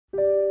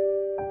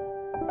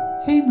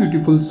Hey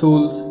beautiful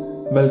souls,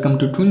 welcome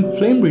to Twin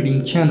Flame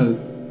Reading channel.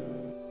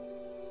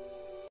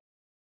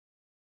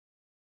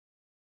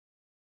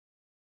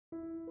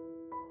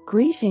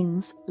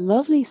 Greetings,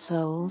 lovely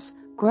souls.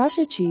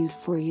 Gratitude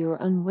for your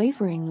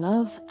unwavering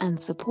love and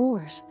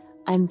support.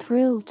 I'm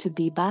thrilled to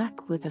be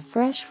back with a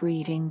fresh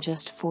reading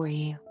just for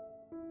you.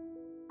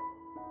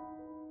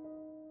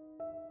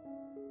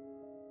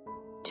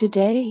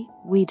 Today,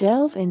 we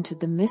delve into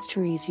the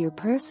mysteries your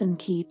person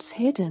keeps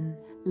hidden.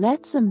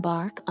 Let's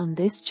embark on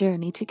this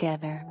journey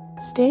together.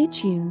 Stay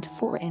tuned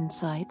for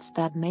insights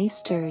that may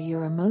stir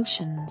your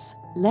emotions.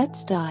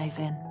 Let's dive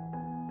in.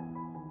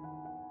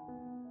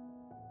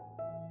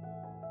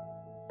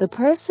 The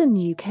person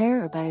you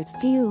care about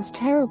feels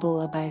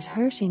terrible about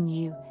hurting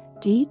you.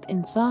 Deep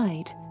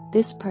inside,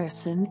 this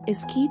person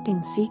is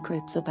keeping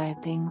secrets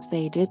about things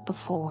they did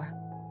before.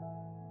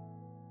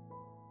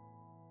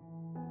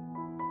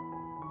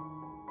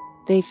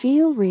 They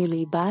feel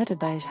really bad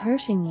about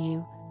hurting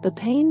you. The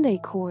pain they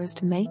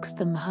caused makes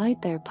them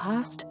hide their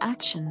past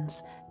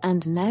actions,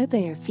 and now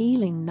they are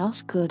feeling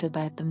not good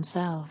about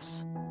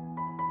themselves.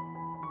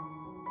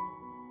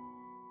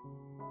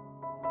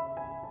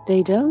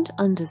 They don't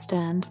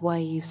understand why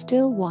you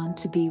still want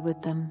to be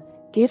with them,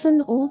 given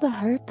all the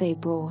hurt they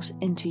brought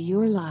into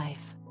your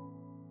life.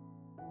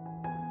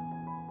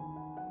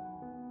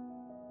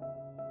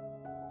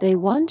 They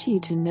want you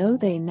to know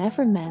they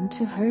never meant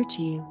to hurt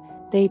you.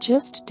 They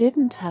just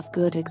didn't have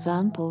good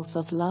examples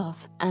of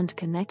love and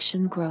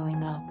connection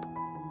growing up.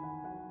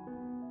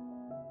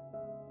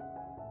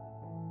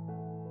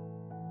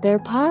 Their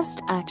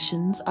past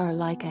actions are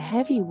like a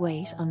heavy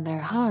weight on their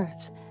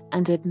heart,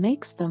 and it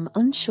makes them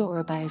unsure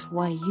about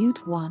why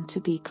you'd want to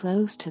be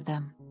close to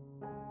them.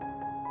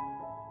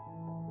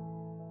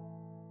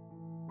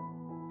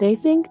 They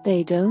think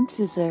they don't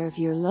deserve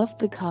your love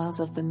because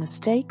of the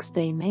mistakes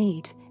they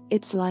made.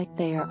 It's like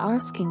they are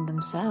asking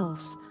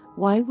themselves,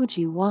 why would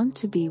you want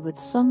to be with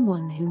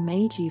someone who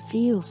made you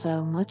feel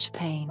so much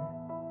pain?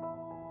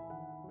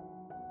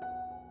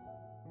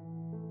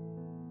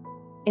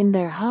 In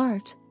their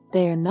heart,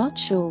 they are not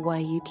sure why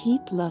you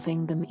keep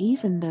loving them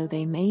even though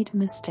they made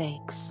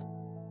mistakes.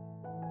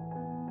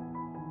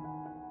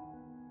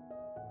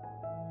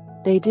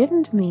 They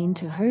didn't mean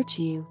to hurt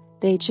you,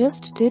 they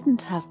just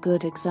didn't have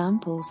good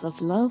examples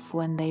of love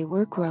when they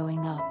were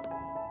growing up.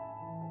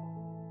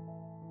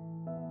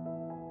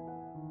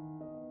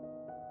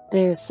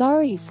 They're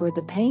sorry for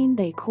the pain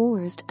they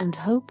caused and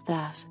hope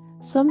that,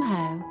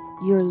 somehow,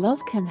 your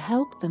love can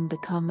help them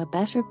become a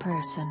better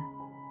person.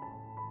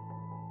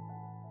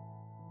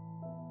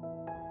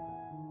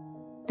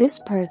 This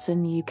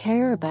person you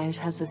care about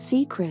has a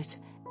secret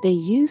they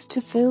used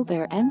to fill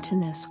their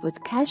emptiness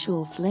with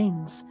casual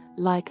flings,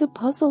 like a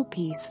puzzle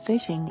piece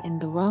fitting in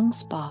the wrong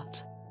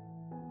spot.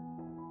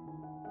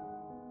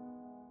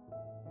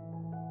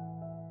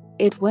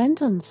 It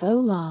went on so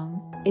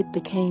long, it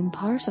became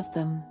part of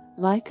them.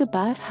 Like a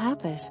bad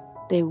habit,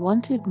 they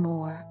wanted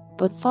more,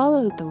 but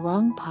followed the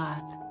wrong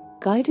path,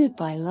 guided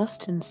by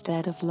lust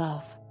instead of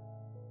love.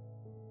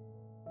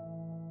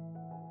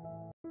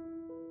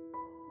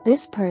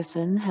 This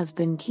person has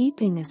been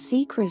keeping a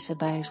secret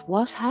about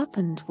what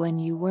happened when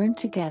you weren't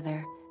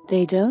together.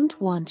 They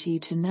don't want you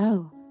to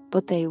know,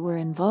 but they were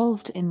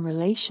involved in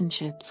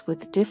relationships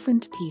with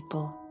different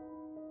people.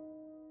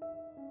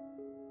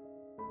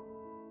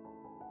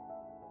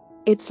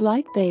 It's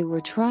like they were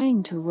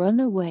trying to run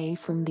away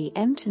from the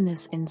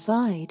emptiness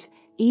inside,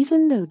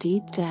 even though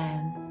deep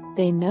down,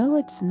 they know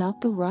it's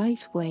not the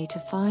right way to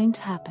find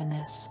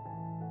happiness.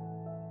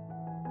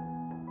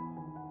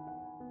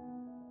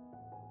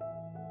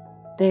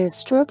 They're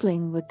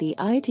struggling with the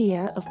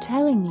idea of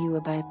telling you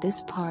about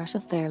this part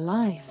of their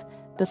life.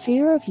 The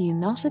fear of you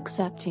not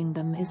accepting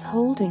them is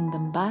holding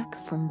them back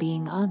from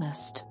being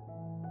honest.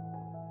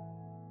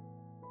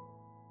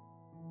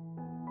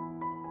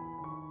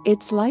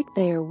 It's like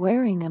they are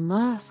wearing a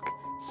mask,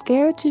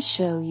 scared to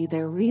show you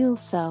their real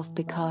self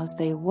because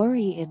they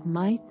worry it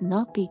might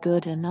not be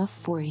good enough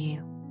for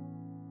you.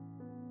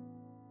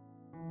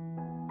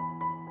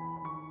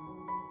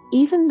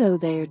 Even though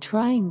they are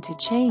trying to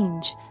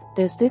change,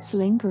 there's this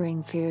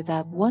lingering fear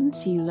that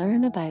once you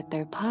learn about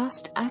their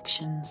past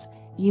actions,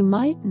 you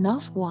might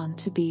not want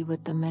to be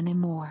with them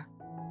anymore.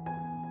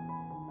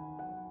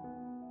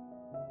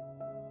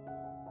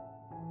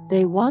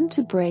 They want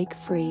to break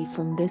free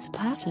from this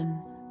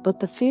pattern, but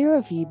the fear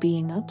of you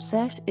being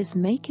upset is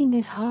making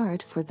it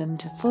hard for them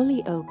to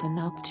fully open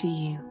up to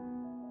you.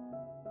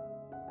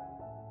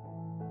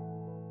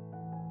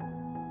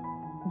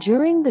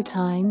 During the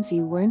times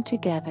you weren't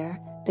together,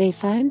 they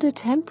found a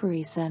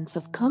temporary sense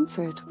of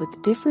comfort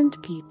with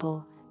different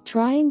people,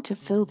 trying to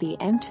fill the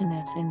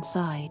emptiness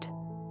inside.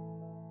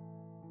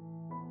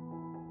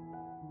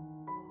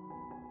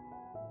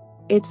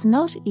 It's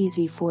not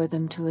easy for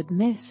them to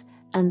admit,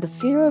 and the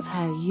fear of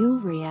how you'll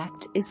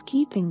react is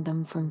keeping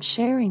them from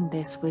sharing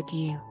this with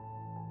you.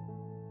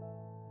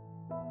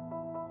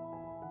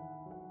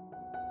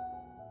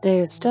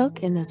 They're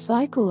stuck in a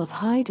cycle of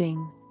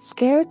hiding,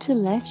 scared to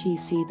let you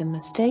see the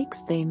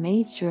mistakes they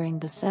made during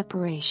the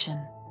separation.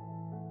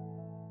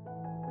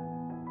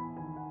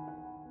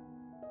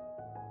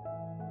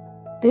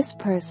 This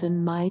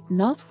person might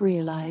not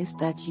realize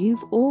that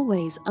you've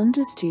always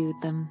understood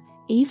them,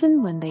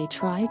 even when they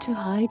try to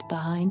hide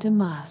behind a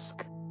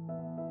mask.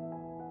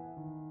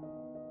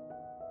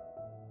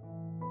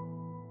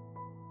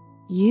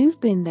 You've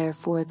been there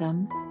for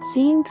them,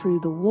 seeing through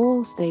the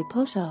walls they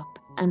put up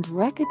and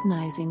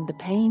recognizing the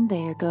pain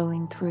they are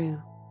going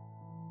through.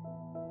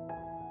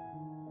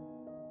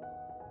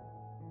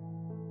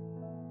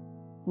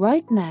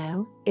 Right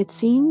now, it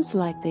seems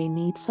like they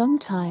need some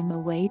time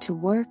away to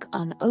work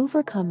on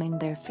overcoming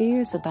their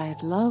fears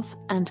about love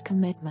and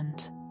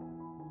commitment.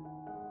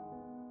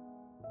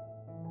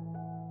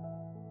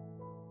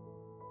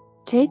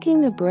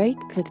 Taking a break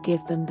could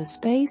give them the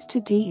space to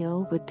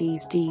deal with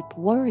these deep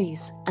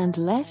worries and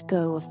let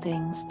go of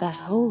things that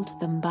hold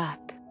them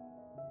back.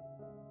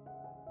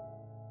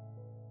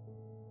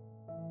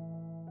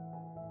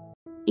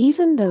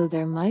 Even though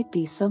there might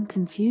be some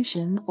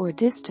confusion or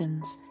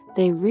distance,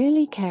 they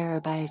really care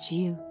about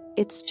you.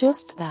 It's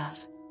just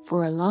that,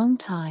 for a long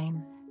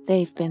time,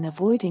 they've been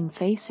avoiding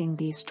facing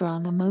these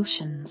strong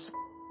emotions.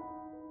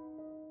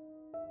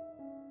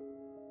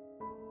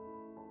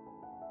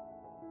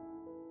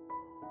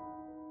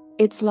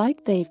 It's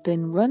like they've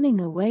been running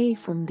away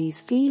from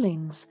these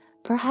feelings,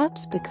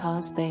 perhaps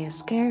because they are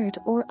scared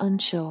or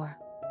unsure.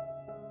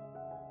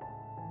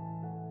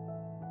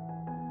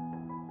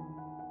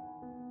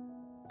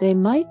 They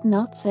might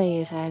not say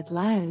it out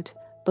loud,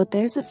 but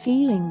there's a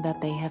feeling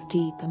that they have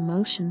deep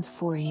emotions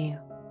for you.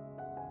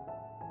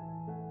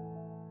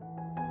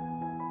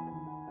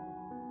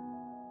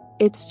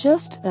 It's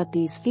just that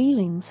these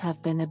feelings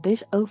have been a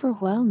bit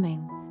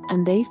overwhelming,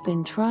 and they've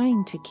been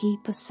trying to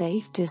keep a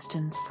safe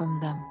distance from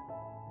them.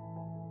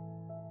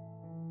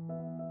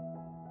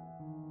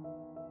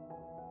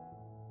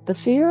 The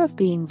fear of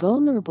being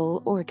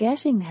vulnerable or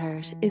getting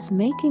hurt is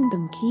making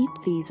them keep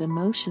these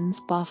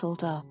emotions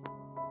bottled up.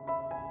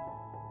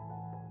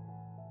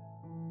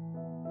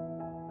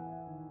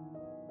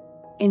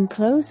 In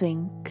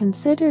closing,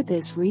 consider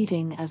this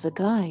reading as a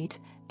guide,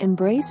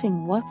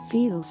 embracing what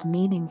feels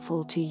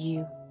meaningful to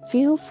you.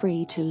 Feel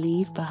free to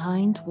leave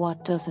behind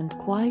what doesn't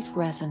quite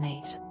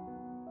resonate.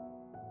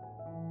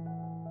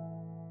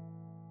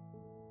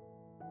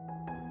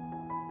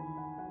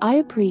 I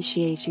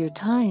appreciate your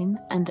time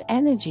and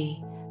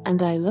energy,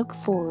 and I look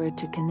forward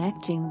to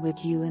connecting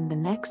with you in the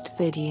next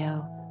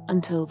video.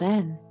 Until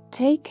then,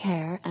 take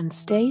care and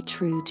stay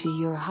true to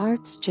your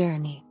heart's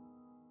journey.